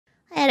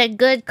I had a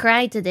good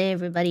cry today,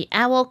 everybody.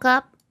 I woke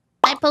up,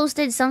 I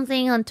posted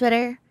something on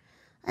Twitter,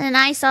 and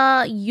I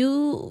saw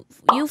you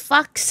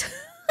fucks.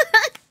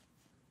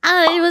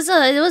 It was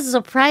a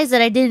surprise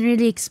that I didn't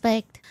really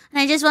expect. And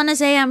I just want to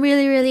say I'm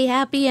really, really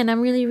happy, and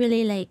I'm really,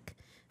 really like,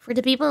 for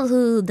the people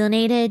who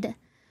donated.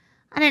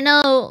 I don't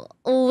know,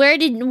 when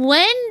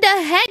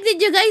the heck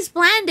did you guys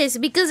plan this?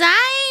 Because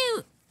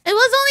it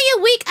was only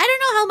a week. I don't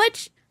know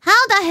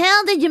how the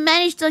hell did you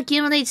manage to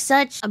accumulate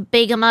such a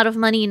big amount of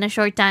money in a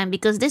short time?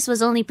 Because this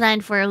was only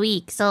planned for a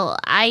week. So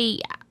I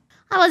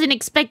wasn't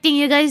expecting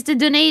you guys to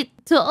donate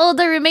to all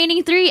the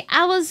remaining 3.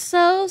 I was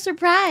so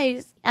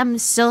surprised. I'm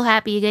so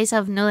happy. You guys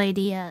have no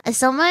idea. As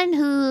someone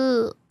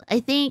who I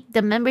think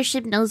the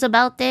membership knows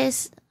about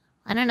this,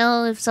 I don't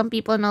know if some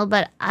people know,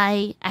 but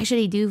I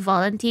actually do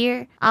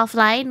volunteer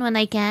offline when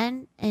I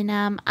can. And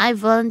I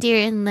volunteer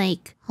in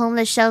like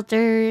homeless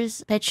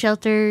shelters, pet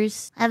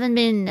shelters. I haven't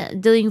been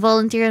doing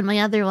volunteer on my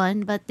other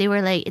one, but they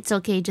were like, it's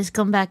okay, just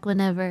come back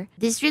whenever.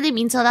 This really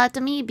means a lot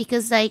to me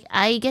because like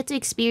I get to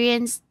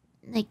experience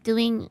like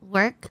doing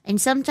work. And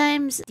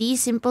sometimes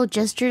these simple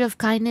gestures of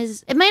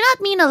kindness, it might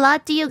not mean a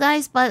lot to you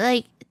guys, but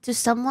like to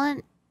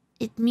someone,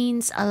 it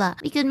means a lot.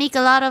 We could make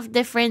a lot of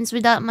difference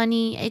without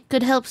money. It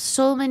could help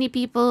so many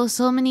people,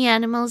 so many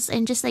animals,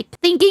 and just like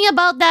thinking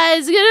about that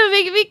is gonna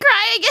make me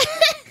cry again.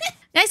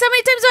 Guys, how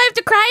many times do I have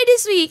to cry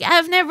this week?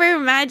 I've never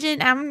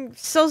imagined. I'm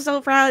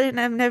so proud,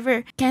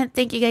 and can't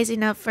thank you guys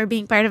enough for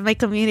being part of my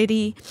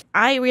community.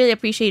 I really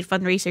appreciate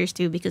fundraisers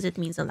too because it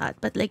means a lot.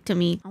 But like to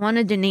me, I want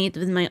to donate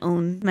with my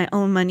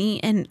own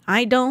money, and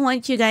I don't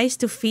want you guys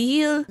to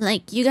feel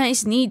like you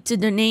guys need to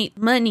donate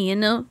money, you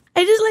know?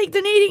 I just like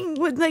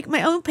donating with like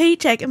my own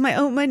paycheck and my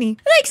own money.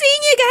 Like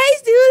seeing you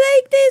guys do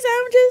like this,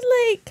 I'm just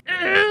like,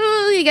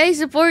 you guys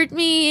support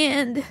me,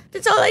 and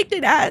that's all I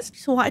could ask.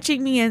 Just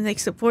watching me and like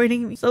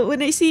supporting me. So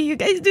when I see you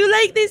guys do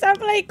like this,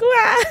 I'm like,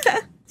 wow.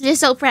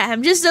 Just so proud.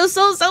 I'm just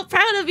so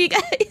proud of you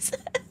guys.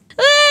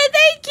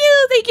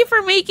 Thank you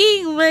for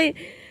making my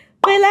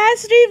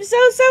last stream so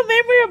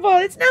memorable.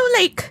 It's now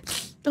like,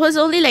 it was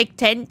only like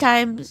 10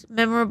 times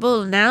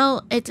memorable.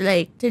 Now it's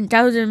like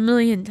 10,000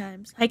 million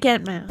times. I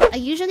can't math. I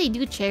usually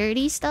do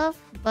charity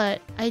stuff,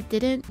 but I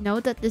didn't know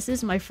that this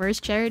is my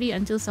first charity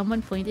until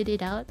someone pointed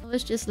it out. I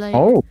was just like,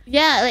 oh,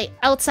 yeah, like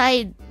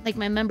outside like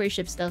my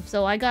membership stuff.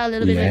 So I got a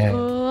little bit like,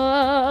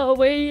 oh,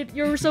 wait,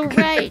 you're so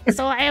right.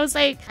 So I was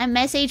like, I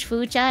messaged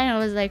Fuchan. I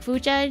was like,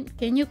 Fuchan,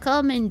 can you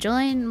come and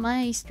join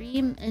my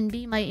stream and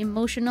be my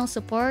emotional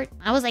support?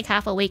 I was like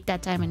half awake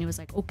that time, and he was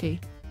like, okay.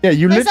 Yeah,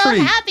 you literally,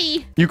 so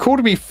happy. You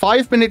called me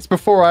 5 minutes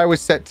before I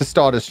was set to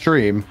start a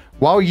stream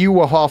while you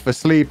were half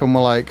asleep and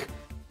were like,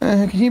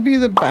 can you be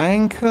the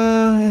banker?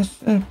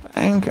 And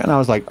I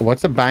was like,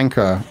 what's a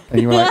banker?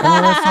 And you were like,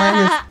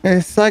 oh,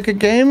 it's like a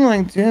game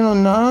like, you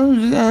don't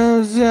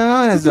know. So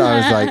I was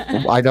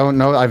like, I don't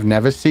know. I've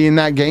never seen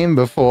that game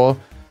before.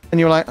 And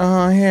you were like,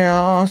 oh, here,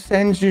 I'll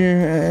send you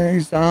an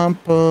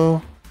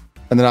example.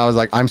 And then I was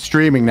like, I'm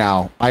streaming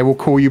now. I will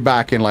call you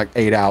back in like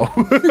 8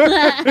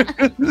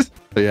 hours.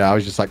 So yeah, I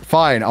was just like,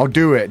 fine, I'll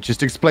do it.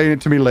 Just explain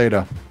it to me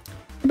later.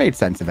 It made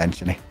sense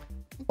eventually.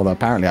 Although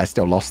apparently I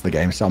still lost the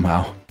game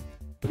somehow.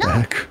 What the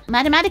heck?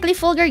 Mathematically,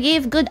 Fulgur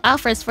gave good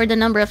offers for the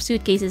number of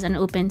suitcases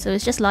unopened, so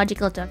it's just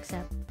logical to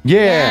accept.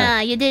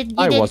 Yeah, you did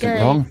I wasn't good.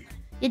 wrong.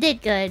 You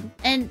did good.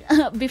 And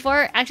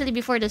before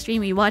the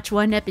stream, we watched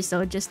one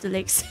episode just to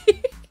like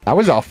see. That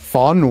was a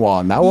fun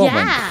one. That one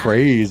went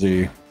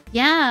crazy.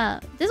 Yeah,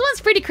 this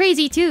one's pretty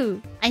crazy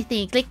too, I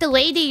think. Like the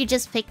way they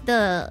just picked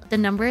the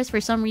numbers,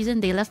 for some reason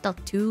they left out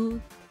 2.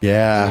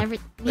 Yeah,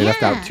 they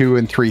left out 2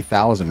 and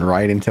 3,000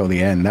 right until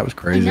the end. That was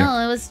crazy. I know,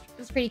 it was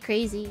pretty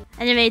crazy.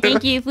 Anyway,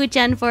 thank you,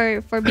 Fuchan,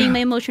 for being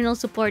my emotional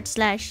support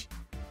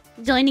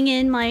 / joining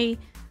in my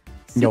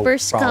super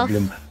scuff. No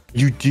problem.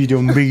 You did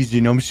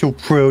amazing. I'm so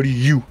proud of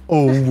you.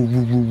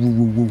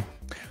 Oh,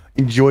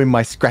 enjoy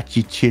my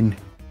scratchy chin.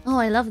 Oh,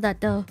 I love that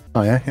though.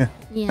 Oh yeah,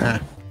 yeah.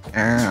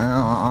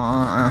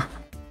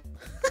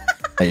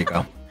 There you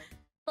go.